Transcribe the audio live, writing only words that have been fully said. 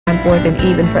henceforth and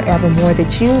even forevermore,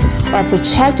 that you are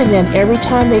protecting them every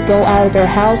time they go out of their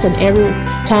house and every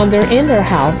time they're in their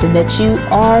house, and that you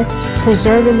are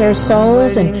preserving their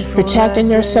souls and protecting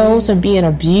their souls from being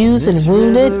abused and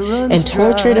wounded and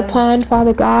tortured upon,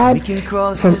 Father God,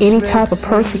 from any type of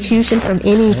persecution, from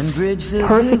any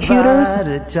persecutors,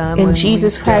 in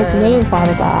Jesus Christ's name,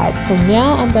 Father God. So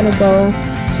now I'm going to go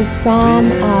to Psalm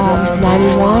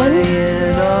 91,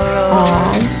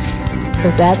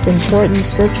 because that's important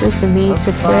scripture for me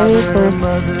to pray for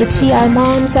the TI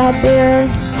moms out there.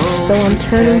 So I'm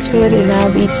turning to it, and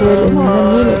I'll be to it in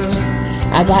a minute.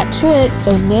 I got to it,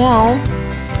 so now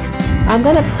I'm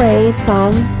going to pray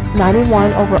Psalm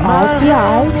 91 over all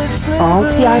TIs, all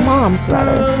TI moms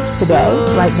rather, today,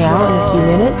 right now, in a few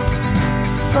minutes.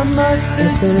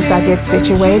 As soon as I get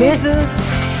situated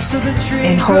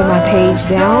and hold my page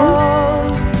down.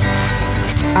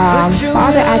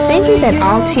 Father, I thank you that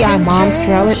all TI moms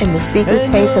dwelleth in the secret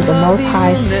place of the Most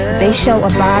High. They shall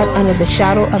abide under the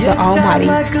shadow of the Almighty,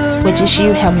 which is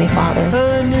you, Heavenly Father.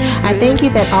 I thank you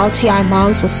that all TI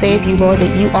moms will save you, Lord,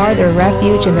 that you are their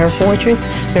refuge and their fortress,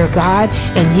 their God,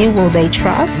 and you will they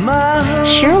trust.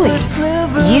 Surely,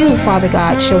 you, Father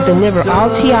God, shall deliver all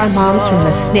TI moms from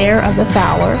the snare of the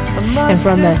fowler and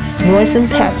from the noisome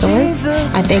pestilence.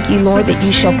 I thank you, Lord, that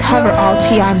you shall cover all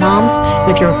TI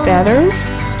moms with your feathers,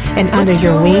 and under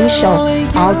your wings shall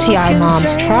all TI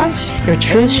moms trust. Your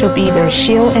truth shall be their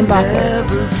shield and buckler.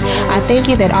 I thank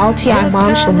you that all TI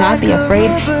moms shall not be afraid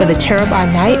for the terror by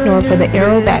night, nor for the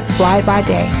arrow that fly by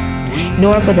day,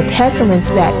 nor for the pestilence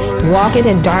that walketh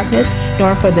in darkness,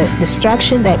 nor for the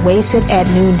destruction that wasteth at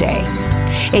noonday.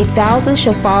 1,000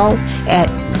 shall fall at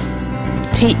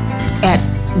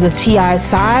the TI's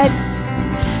side,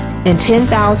 and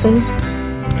 10,000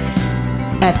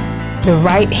 at the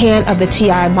right hand of the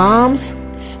TI moms.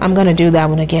 I'm going to do that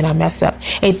one again. I messed up.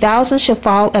 1,000 shall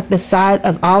fall at the side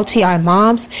of all TI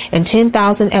moms, and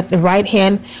 10,000 at the right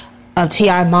hand of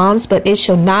TI moms, but it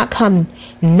shall not come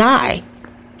nigh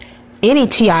any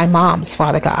TI moms,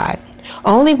 Father God.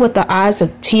 Only with the eyes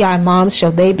of TI moms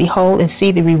shall they behold and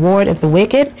see the reward of the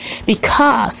wicked,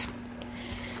 because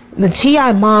the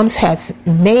TI moms has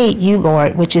made you,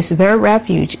 Lord, which is their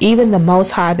refuge, even the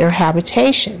Most High their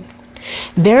habitation.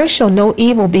 There shall no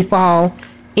evil befall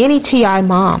any TI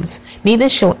moms, neither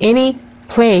shall any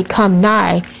plague come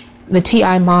nigh the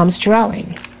TI moms'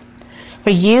 dwelling. For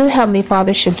you, Heavenly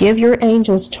Father, shall give your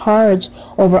angels charge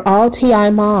over all TI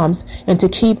moms, and to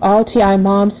keep all TI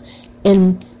moms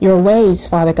in your ways,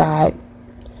 Father God.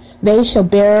 They shall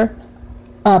bear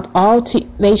all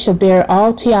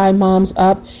TI moms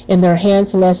up in their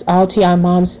hands, lest all TI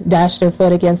moms dash their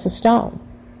foot against a stone.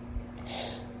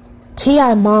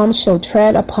 TI moms shall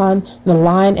tread upon the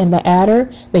lion and the adder,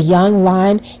 the young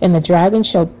lion and the dragon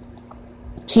shall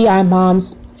TI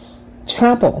moms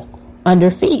trample under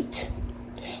feet.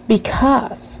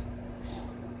 Because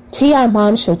TI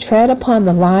moms shall tread upon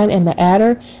the lion and the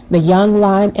adder, the young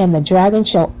lion and the dragon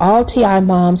shall all TI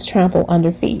moms trample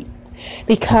under feet.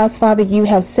 Because, Father, you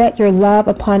have set your love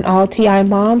upon all TI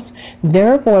moms,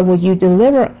 therefore will you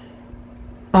deliver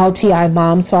all TI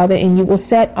moms, Father, and you will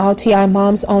set all TI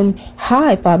moms on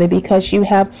high, Father, because you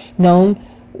have known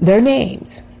their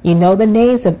names. You know the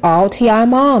names of all TI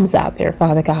moms out there,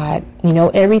 Father God. You know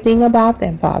everything about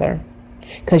them, Father,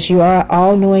 because you are an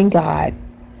all-knowing God,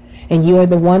 and you are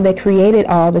the one that created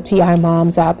all the TI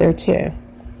moms out there too,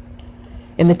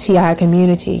 in the TI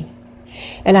community.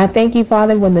 And I thank you,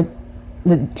 Father, when the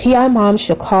TI moms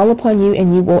shall call upon you,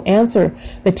 and you will answer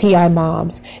the TI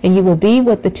moms, and you will be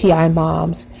with the TI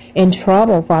moms in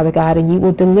trouble, Father God, and you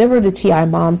will deliver the TI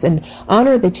moms and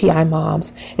honor the TI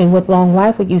moms. And with long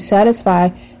life will you satisfy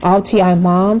all TI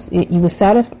moms. You will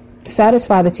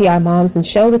satisfy the TI moms and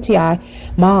show the TI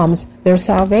moms their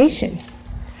salvation.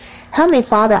 Heavenly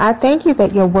Father, I thank you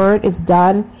that your word is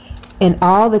done in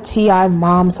all the TI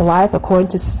moms' life according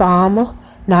to Psalm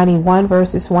 91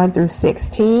 verses 1 through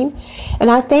 16. And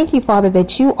I thank you, Father,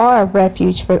 that you are a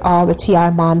refuge for all the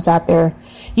TI moms out there.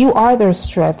 You are their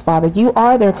strength, Father. You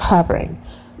are their covering.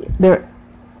 Their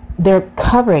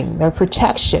covering, their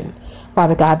protection,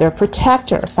 Father God, their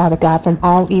protector, Father God, from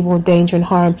all evil, danger, and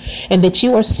harm. And that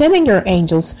you are sending your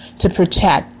angels to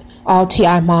protect all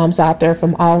TI moms out there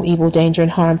from all evil, danger, and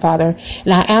harm, Father.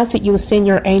 And I ask that you will send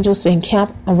your angels to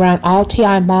encamp around all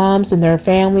TI moms and their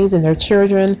families and their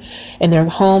children and their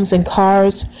homes and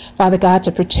cars, Father God,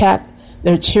 to protect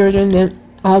their children,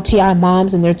 all TI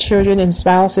moms and their children and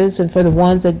spouses, and for the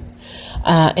ones that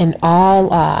and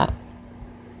all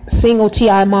single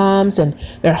TI moms and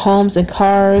their homes and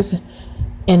cars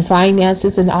and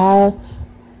finances, and all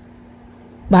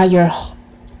by your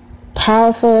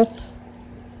powerful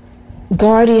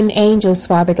guardian angels,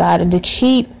 Father God, and to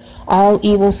keep all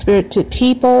evil spirited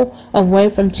people away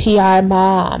from TI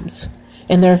moms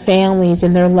and their families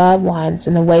and their loved ones,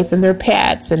 and away from their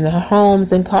pets and their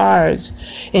homes and cars,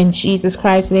 in Jesus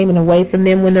Christ's name, and away from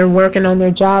them when they're working on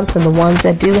their jobs, from the ones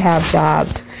that do have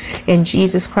jobs, in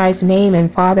Jesus Christ's name.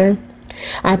 And Father,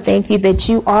 I thank you that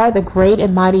you are the great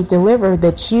and mighty deliverer,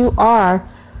 that you are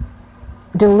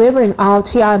delivering all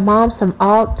TI moms from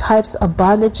all types of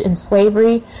bondage and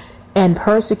slavery and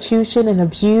persecution and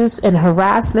abuse and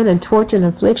harassment and torture and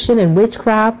affliction and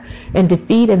witchcraft and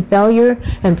defeat and failure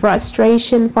and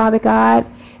frustration, Father God,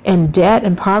 and debt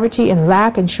and poverty and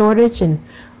lack and shortage and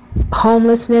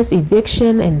homelessness,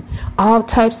 eviction, and all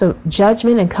types of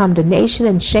judgment and condemnation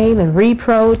and shame and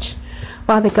reproach,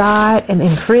 Father God, and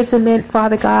imprisonment,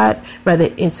 Father God, whether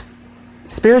it's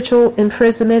spiritual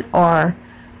imprisonment or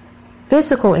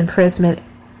physical imprisonment.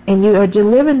 And you are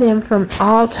delivering them from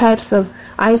all types of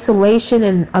isolation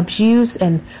and abuse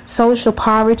and social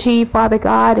poverty, Father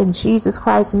God, in Jesus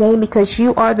Christ's name, because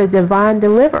you are the divine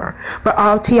deliverer for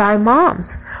all TI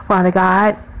moms, Father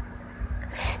God.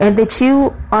 And that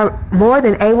you are more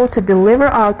than able to deliver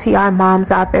all TI moms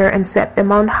out there and set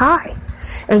them on high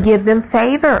and give them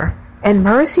favor and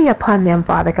mercy upon them,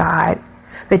 Father God.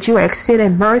 That you are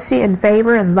extending mercy and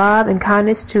favor and love and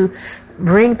kindness to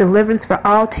bring deliverance for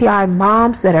all TI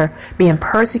moms that are being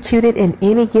persecuted in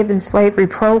any given slavery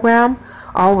program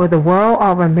all over the world,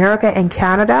 all over America and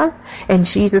Canada, in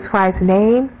Jesus Christ's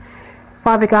name,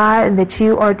 Father God, and that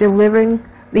you are delivering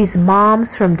these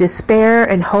moms from despair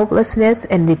and hopelessness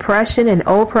and depression and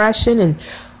oppression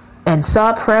and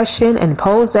suppression and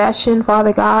possession,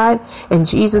 Father God, in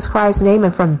Jesus Christ's name,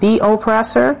 and from the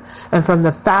oppressor and from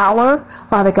the fowler,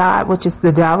 Father God, which is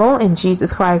the devil, in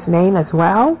Jesus Christ's name as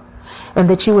well. And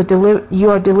that you are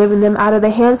delivering them out of the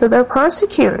hands of their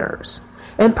persecutors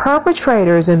and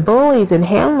perpetrators and bullies and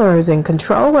handlers and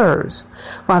controllers,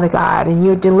 Father God. And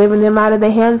you're delivering them out of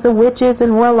the hands of witches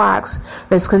and warlocks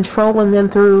that's controlling them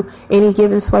through any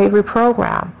given slavery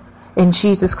program, in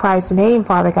Jesus Christ's name,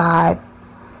 Father God.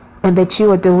 And that you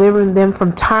are delivering them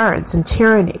from tyrants and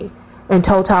tyranny and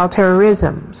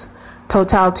totalitarians,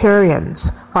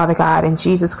 Father God, in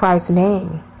Jesus Christ's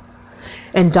name.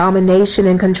 And domination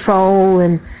and control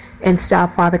and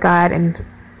stuff, Father God,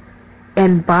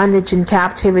 and bondage and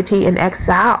captivity and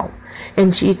exile,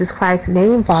 in Jesus Christ's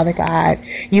name, Father God.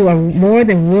 You are more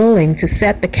than willing to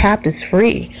set the captives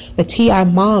free, the TI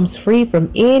moms free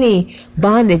from any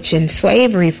bondage and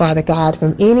slavery, Father God,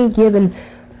 from any given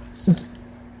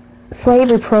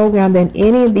slavery program that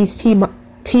any of these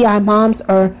TI moms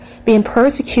are being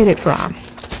persecuted from,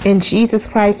 in Jesus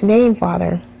Christ's name,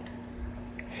 Father.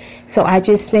 So I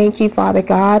just thank you, Father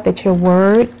God, that your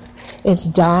word is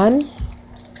done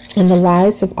in the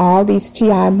lives of all these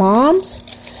TI moms,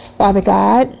 Father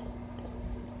God.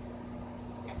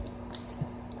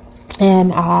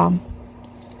 And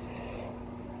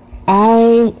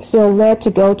I feel led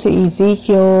to go to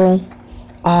Ezekiel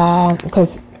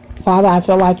because, Father, I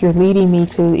feel like you're leading me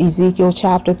to Ezekiel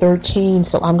chapter 13.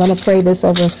 So I'm going to pray this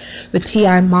over the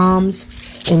TI moms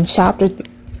in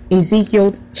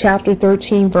Ezekiel chapter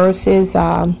 13 verses,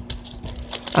 I'm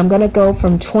going to go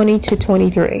from 20 to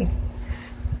 23.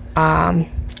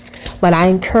 But I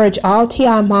encourage all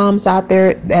TI moms out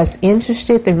there that's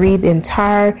interested to read the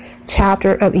entire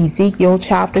chapter of Ezekiel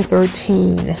chapter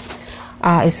 13.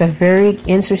 It's a very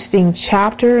interesting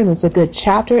chapter, and it's a good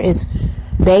chapter. It's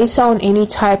based on any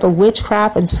type of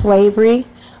witchcraft and slavery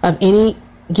of any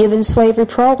given slavery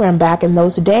program back in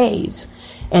those days.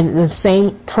 And the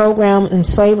same program in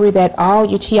slavery that all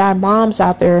you TI moms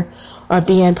out there are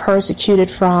being persecuted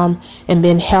from and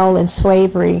being held in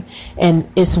slavery. And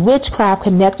it's witchcraft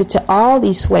connected to all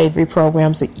these slavery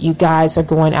programs that you guys are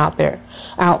going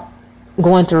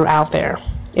through out there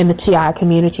in the TI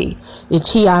community. The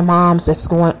TI moms that's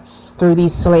going through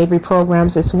these slavery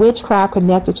programs, there's witchcraft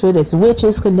connected to it, there's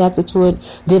witches connected to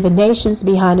it, divinations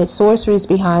behind it, sorceries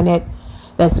behind it.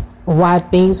 That's why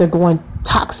things are going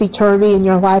topsy-turvy in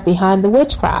your life, behind the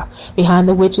witchcraft, behind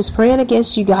the witches praying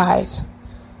against you guys.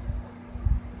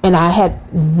 And I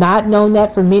had not known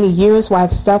that for many years, why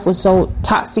stuff was so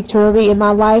topsy-turvy in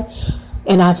my life.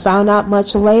 And I found out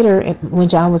much later,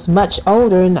 when I was much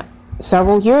older, and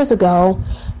several years ago,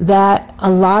 that a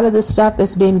lot of the stuff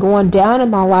that's been going down in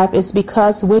my life is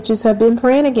because witches have been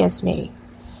praying against me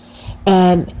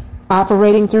and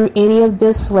operating through any of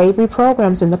the slavery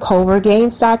programs, in the covert gain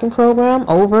stocking program,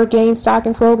 overt gain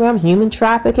stocking program, human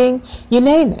trafficking, you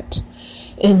name it.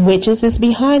 And witches is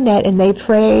behind that, and they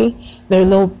pray their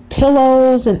little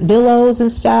pillows and billows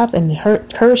and stuff, and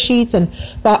her sheets and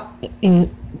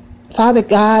Father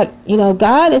God,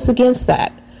 God is against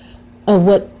that, of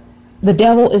what the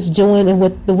devil is doing and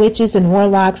what the witches and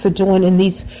warlocks are doing in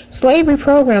these slavery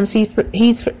programs.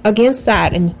 He's against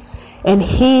that, and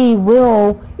he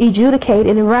will adjudicate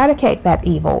and eradicate that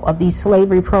evil of these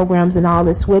slavery programs and all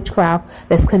this witchcraft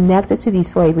that's connected to these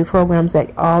slavery programs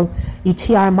that all you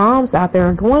TI moms out there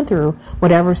are going through,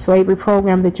 whatever slavery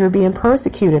program that you're being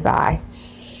persecuted by.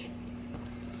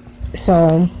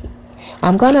 So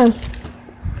I'm going to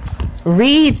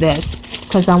read this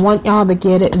because I want y'all to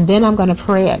get it, and then I'm going to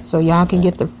pray it so y'all can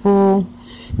get the full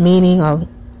meaning of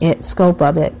it, scope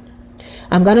of it.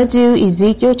 I'm going to do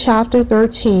Ezekiel chapter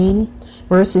 13,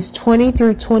 verses 20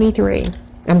 through 23.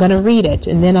 I'm going to read it,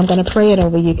 and then I'm going to pray it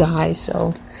over you guys.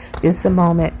 So just a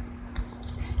moment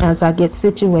as I get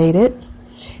situated.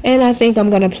 And I think I'm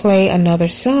going to play another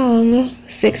song,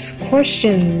 6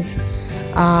 questions.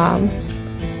 I'm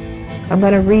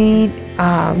going to read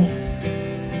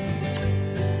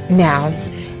now.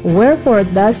 Wherefore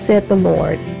thus saith the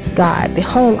Lord God,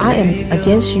 behold, I am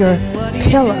against your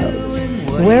pillows.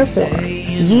 Wherefore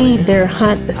ye there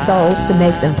hunt the souls to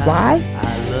make them fly.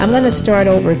 I'm going to start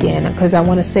over again because I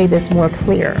want to say this more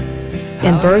clear.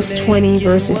 In verse 20,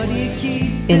 verses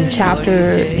in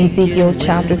Ezekiel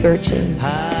chapter 13.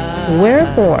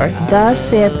 Wherefore thus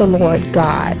saith the Lord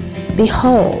God,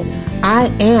 behold, I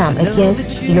am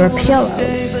against your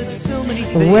pillows,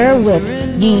 wherewith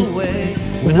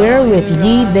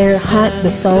ye there hunt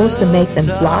the souls to make them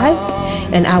fly,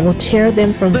 and I will tear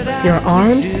them from your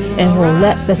arms, and will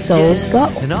let the souls go,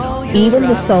 even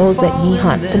the souls that ye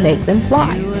hunt to make them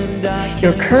fly.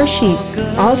 Your kerchiefs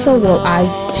also will I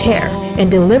tear,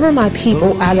 and deliver my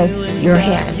people out of your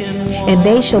hand, and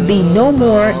they shall be no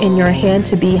more in your hand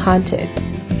to be hunted.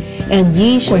 And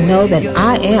ye shall know that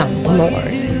I am the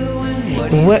Lord.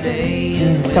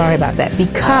 Sorry about that.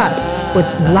 Because with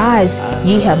lies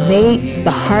ye have made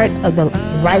the heart of the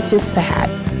righteous sad,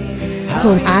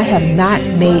 whom I have not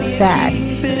made sad,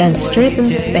 and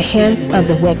strengthened the hands of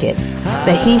the wicked,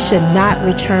 that he should not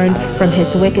return from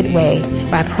his wicked way,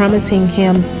 by promising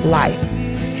him life.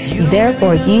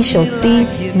 Therefore ye shall see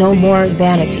no more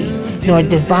vanity, nor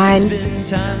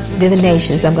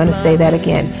divinations. I'm going to say that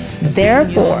again.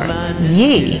 Therefore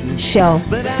ye shall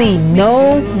see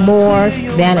no more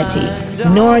vanity,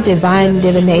 nor divine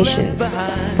divinations.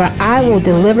 For I will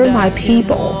deliver my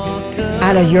people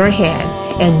out of your hand,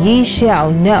 and ye shall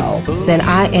know that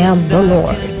I am the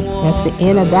Lord. That's the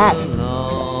end of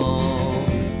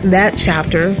that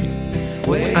chapter.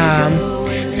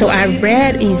 So I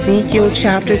read Ezekiel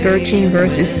chapter 13,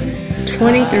 verses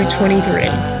 20 through 23.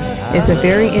 It's a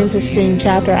very interesting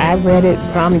chapter. I've read it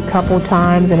probably a couple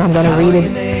times, and I'm going to read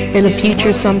it in the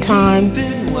future sometime.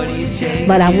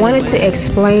 But I wanted to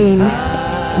explain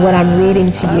what I'm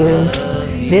reading to you.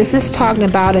 This is talking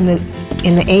about in the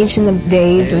ancient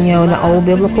days, in the old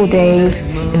biblical days,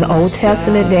 in the Old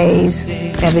Testament days,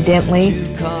 evidently.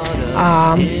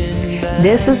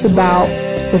 This is about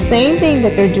the same thing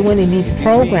that they're doing in these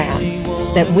programs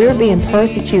that we're being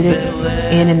persecuted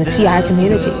in the TI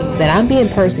community, that I'm being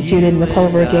persecuted in the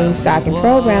Covert Game Stalking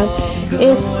program.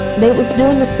 They was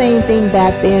doing the same thing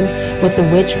back then with the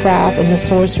witchcraft and the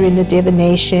sorcery and the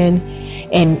divination,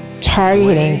 and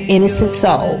targeting innocent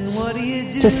souls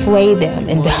to slay them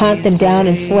and to hunt them down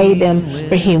and slay them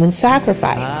for human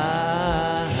sacrifice.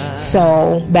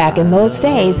 So back in those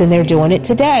days, and they're doing it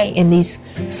today in these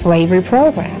slavery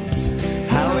programs,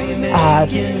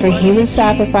 for human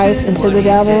sacrifice into the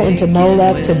devil, into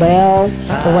Molech, to Baal,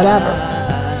 or whatever.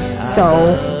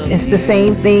 So it's the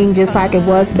same thing, just like it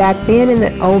was back then in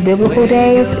the old biblical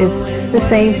days. It's the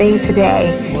same thing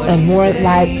today, and more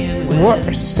like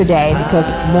worse today, because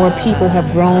more people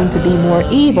have grown to be more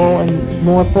evil and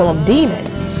more full of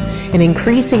demons and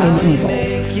increasing in evil.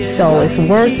 So it's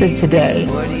worse today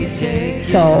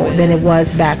than it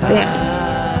was back then.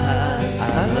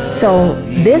 So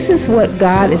this is what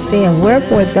God is saying.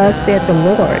 Wherefore thus saith the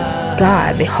Lord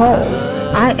God, behold,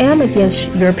 I am against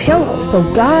your pillows. So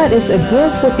God is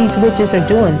against what these witches are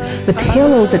doing. The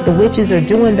pillows that the witches are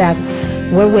doing, that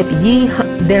wherewith ye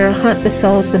there hunt the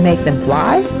souls to make them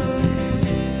fly.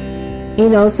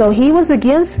 So he was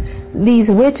against these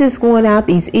witches going out,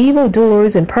 these evil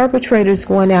doers and perpetrators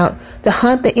going out to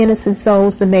hunt the innocent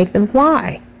souls to make them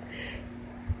fly,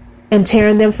 and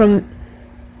tearing them from.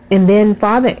 And then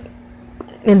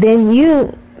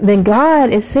then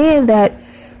God is saying that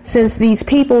since these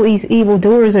people, these evil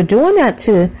doers, are doing that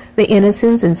to the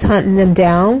innocents and hunting them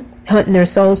down, hunting their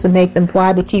souls to make them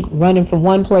fly, to keep running from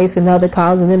one place to another,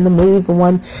 causing them to move from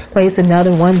one place to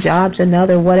another, one job to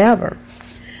another, whatever.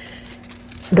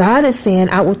 God is saying,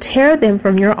 I will tear them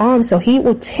from your arms. So he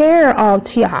will tear all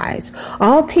TIs,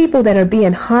 all people that are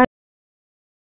being hunted